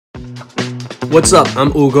What's up?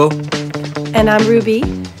 I'm Ugo. And I'm Ruby.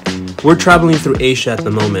 We're traveling through Asia at the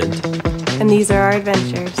moment. And these are our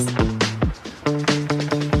adventures.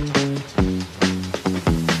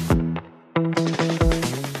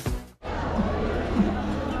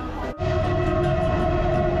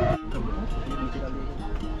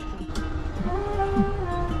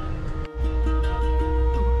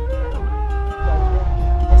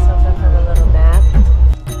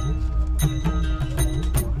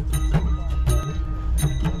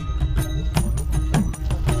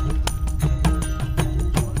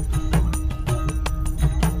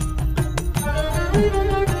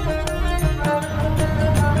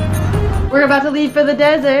 We're about to leave for the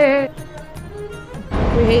desert.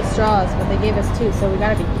 We hate straws, but they gave us 2, so we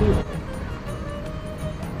gotta be cute.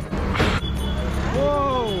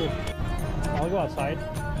 Whoa! I'll go outside.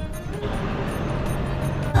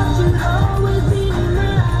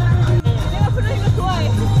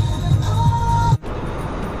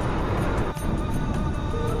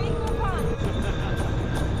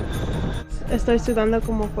 Estoy sudando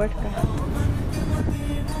como puerca.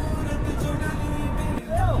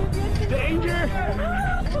 Danger!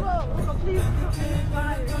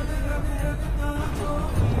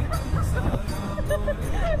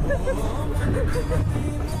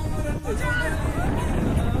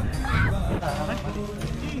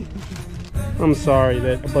 I'm sorry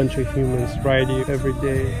that a bunch of humans ride you every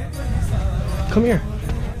day. Come here.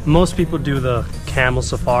 Most people do the camel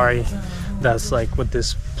safari. That's like what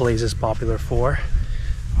this place is popular for.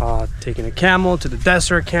 Taking a camel to the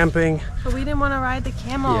desert, camping. But we didn't want to ride the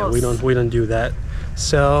camels. Yeah, we don't do that.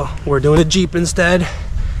 So we're doing a Jeep instead.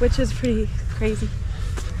 Which is pretty crazy.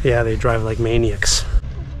 Yeah, they drive like maniacs.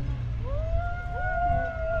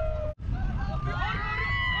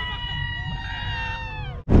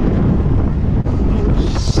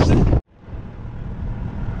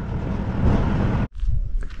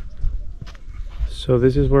 So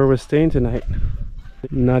this is where we're staying tonight.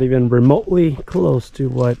 Not even remotely close to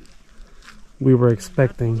what we were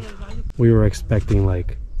expecting. We were expecting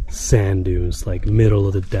like sand dunes, like middle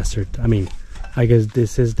of the desert. I mean, I guess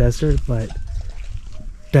this is desert, but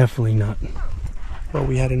definitely not what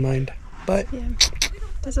we had in mind. But yeah,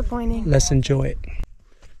 disappointing. Let's enjoy it.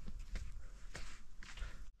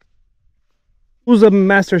 Who's a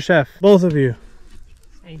master chef? Both of you.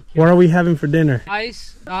 What are we having for dinner?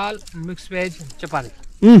 Rice, dal, mixed veg, chapati.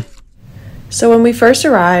 So when we first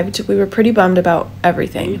arrived, we were pretty bummed about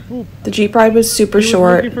everything. The Jeep ride was super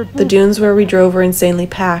short, the dunes where we drove were insanely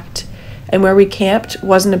packed, and where we camped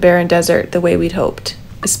wasn't a barren desert the way we'd hoped,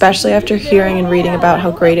 especially after hearing and reading about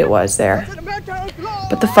how great it was there.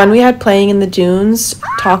 But the fun we had playing in the dunes,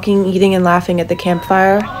 talking, eating, and laughing at the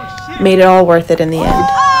campfire made it all worth it in the end.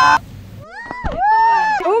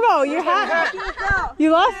 Ugo, your hat!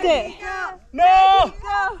 You lost it! No!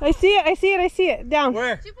 I see it, I see it, I see it. Down.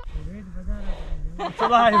 Where? It's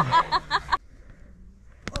alive.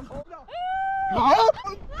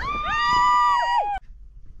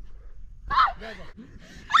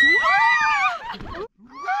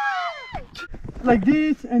 Like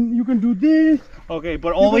this, and you can do this. Okay,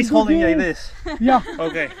 but always holding like this. Yeah.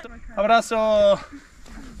 Okay. Abrazo.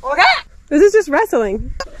 This is just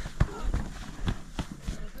wrestling.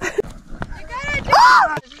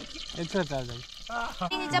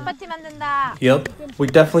 Yup, we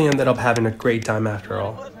definitely ended up having a great time after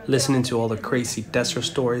all, listening to all the crazy desert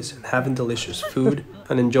stories and having delicious food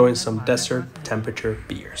and enjoying some desert temperature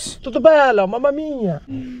beers. Tutto bello, mamma mia.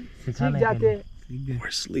 We're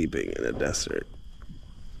sleeping in a desert.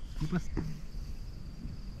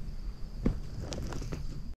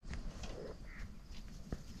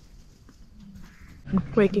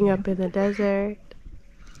 Waking up in the desert.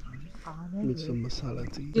 With some masala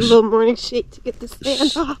tea. A little morning shake to get the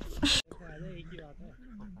sand off.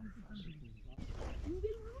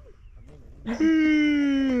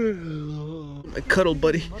 My cuddle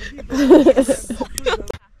buddy.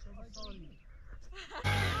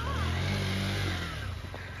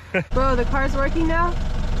 Bro, the car's working now?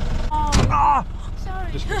 Ah!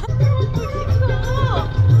 Sorry.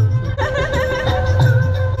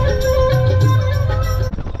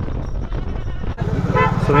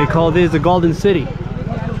 So they call this the Golden City.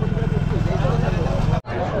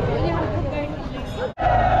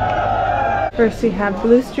 First we have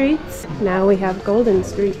blue streets, now we have golden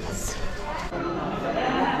streets.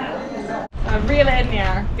 I'm really in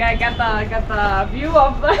here. Got the view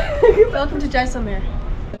of the Welcome to Jaisalmer.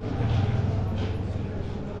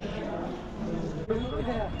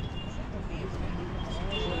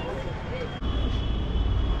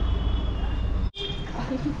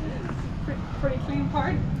 pretty clean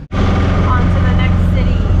part. On to the next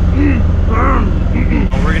city.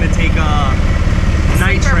 We're gonna take a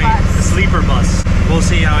night train, a sleeper bus. We'll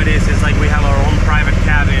see how it is. It's like we have our own private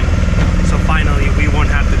cabin. So finally we won't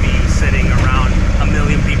have to be sitting around a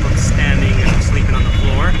million people standing and sleeping on the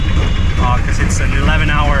floor. Because it's an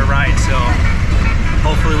 11-hour ride, so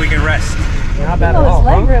hopefully we can rest. Not bad at all,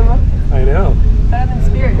 huh? I know. Better than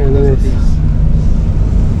Spirit. And then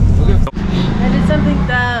I did something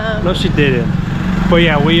dumb. no, she didn't. But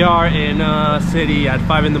yeah, we are in a city at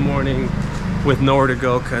 5 in the morning with nowhere to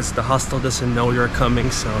go because the hostel doesn't know you're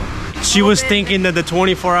coming. So she was thinking that the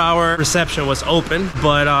 24-hour reception was open,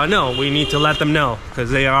 but no, we need to let them know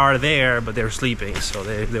because they are there, but they're sleeping, so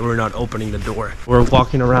they were not opening the door. We're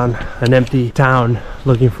walking around an empty town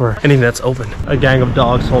looking for anything that's open. A gang of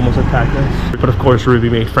dogs almost attacked us, but of course Ruby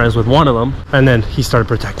made friends with one of them, and then he started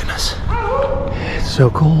protecting us. It's so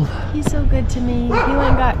cold. He's so good to me. He went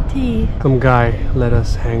and got tea. Some guy let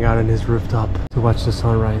us hang out on his rooftop to watch the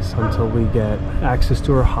sunrise until we get access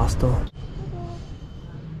to her hostel.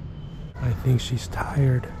 I think she's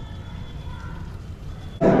tired.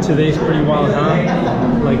 Today's pretty wild,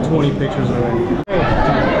 huh? Like 20 pictures already.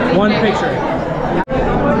 One picture.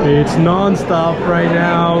 It's non-stop right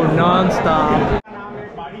now, non-stop.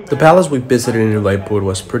 The palace we visited in Udaipur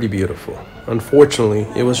was pretty beautiful. Unfortunately,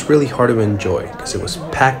 it was really hard to enjoy because it was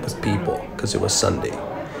packed with people because it was Sunday.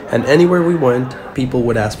 And anywhere we went, people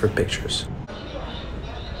would ask for pictures.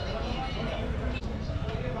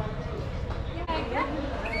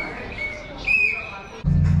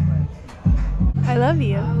 I love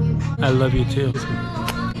you. I love you too.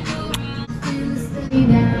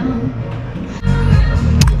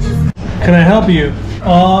 Can I help you?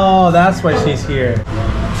 Oh, that's why she's here.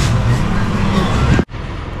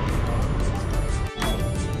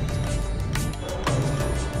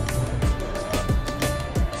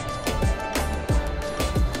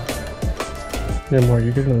 No more,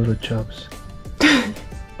 you're getting a little chubs.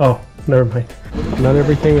 Oh, never mind. Not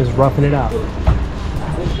everything is roughing it out.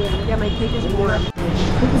 Yeah, my cake is warm.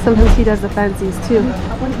 Sometimes he does the fancies too.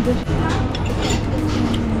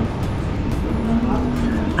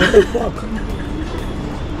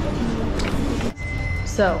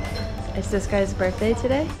 So, it's this guy's birthday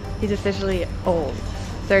today. He's officially old,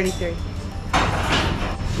 33.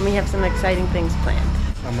 And we have some exciting things planned.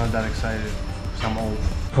 I'm not that excited because I'm old.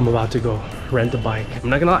 I'm about to go rent a bike. I'm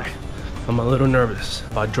not gonna lie, I'm a little nervous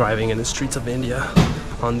about driving in the streets of India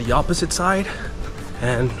on the opposite side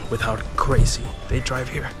and with how crazy they drive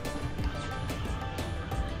here.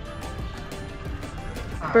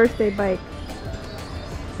 Birthday bike.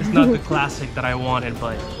 It's not the classic that I wanted,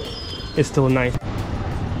 but it's still nice.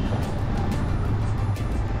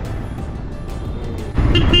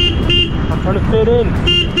 I'm trying to fit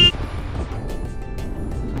in.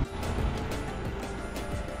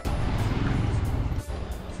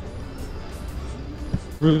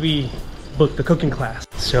 Ruby booked the cooking class,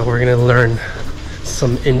 so we're gonna learn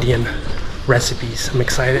some Indian recipes. I'm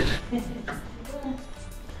excited.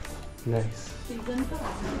 Nice.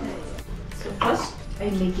 So first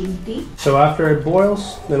I'm making tea. So after it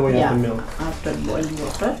boils, then we add the milk. After boiling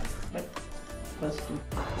water. But first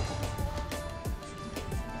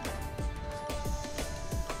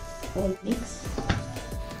all mix.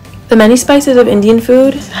 The many spices of Indian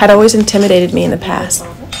food had always intimidated me in the past,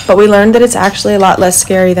 but we learned that it's actually a lot less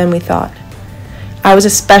scary than we thought. I was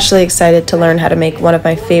especially excited to learn how to make one of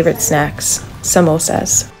my favorite snacks,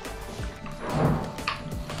 samosas.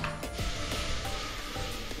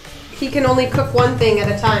 He can only cook one thing at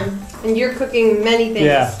a time, and you're cooking many things.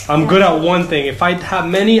 Yeah, I'm good at one thing. If I have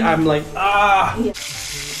many, I'm like, ah! Then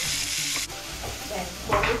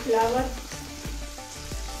cauliflower.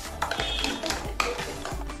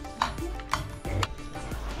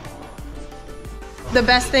 The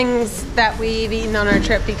best things that we've eaten on our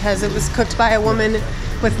trip because it was cooked by a woman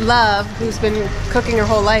with love who's been cooking her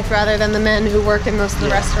whole life rather than the men who work in most of the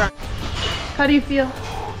restaurants. How do you feel?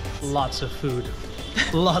 Lots of food.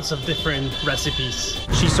 Lots of different recipes.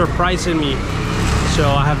 She's surprising me, so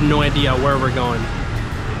I have no idea where we're going.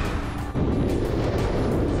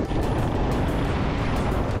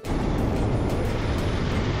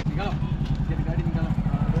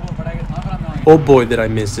 Oh boy, did I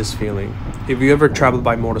miss this feeling. If you ever traveled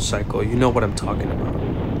by motorcycle, you know what I'm talking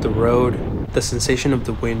about. The road, the sensation of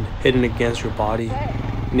the wind hitting against your body,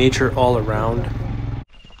 nature all around.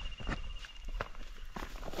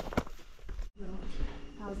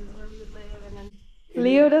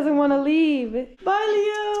 Leo doesn't want to leave. Bye,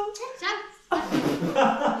 Leo.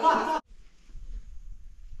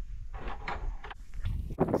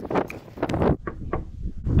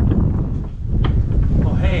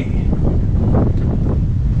 Oh, hey.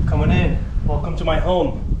 Coming in. Welcome to my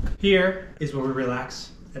home. Here is where we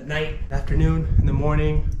relax at night, afternoon, in the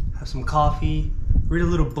morning, have some coffee, read a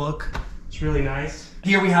little book. It's really nice.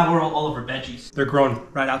 Here we have all of our veggies. They're grown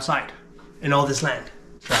right outside in all this land.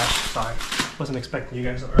 Trash, sorry. Wasn't expecting you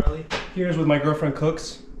guys so early. Here's where my girlfriend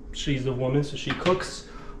cooks. She's the woman, so she cooks.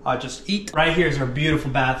 I just eat. Right here is our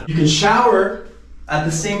beautiful bathroom. You can shower at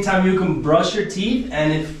the same time you can brush your teeth,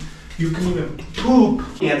 and if you can even poop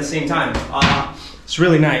at the same time. It's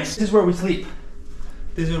really nice. This is where we sleep.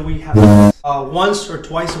 This is where we have once or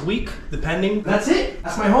twice a week, depending. That's it.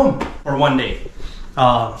 That's my home. Or one day.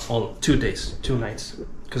 Well, 2 days, 2 nights,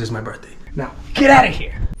 because it's my birthday. Now, get out of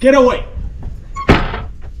here. Get away.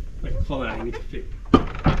 Wait, fall down. You need to fit.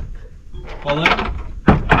 Fall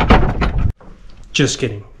down. Just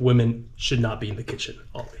kidding. Women should not be in the kitchen,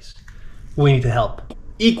 always. We need to help.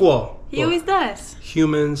 Equal. He always does.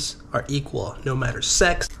 Humans are equal, no matter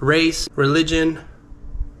sex, race, religion.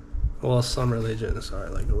 Well, some religions are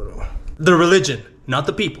like a little... The religion, not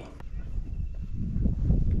the people.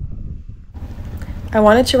 I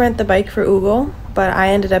wanted to rent the bike for Ugo, but I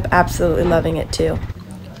ended up absolutely loving it too.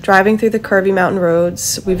 Driving through the curvy mountain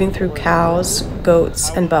roads, weaving through cows, goats,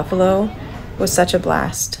 and buffalo was such a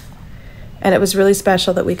blast. And it was really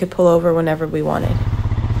special that we could pull over whenever we wanted.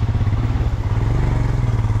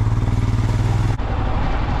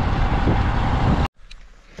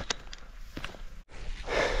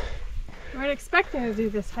 We weren't expecting to do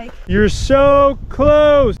this hike. You're so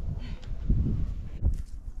close!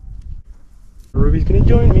 Ruby's gonna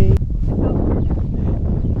join me.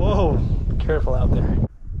 Whoa, be careful out there.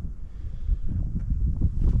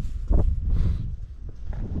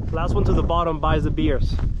 Last one to the bottom buys the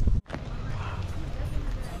beers.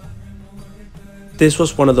 This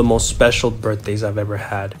was one of the most special birthdays I've ever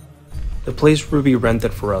had. The place Ruby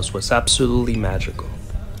rented for us was absolutely magical.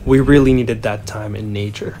 We really needed that time in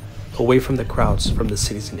nature, away from the crowds from the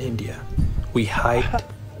cities in India. We hiked,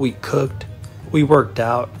 we cooked, we worked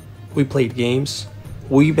out, we played games,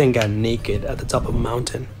 we even got naked at the top of a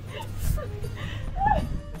mountain.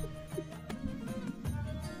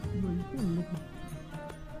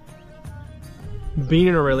 Being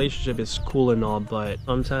in a relationship is cool and all, but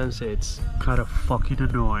sometimes it's kind of fucking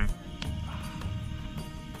annoying.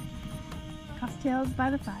 Cocktails by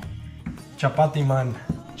the fire. Chapati man,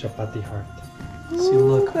 chapati heart. See,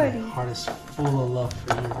 look, my heart is full of love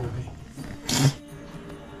for you, Ruby.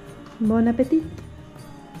 Bon appetit.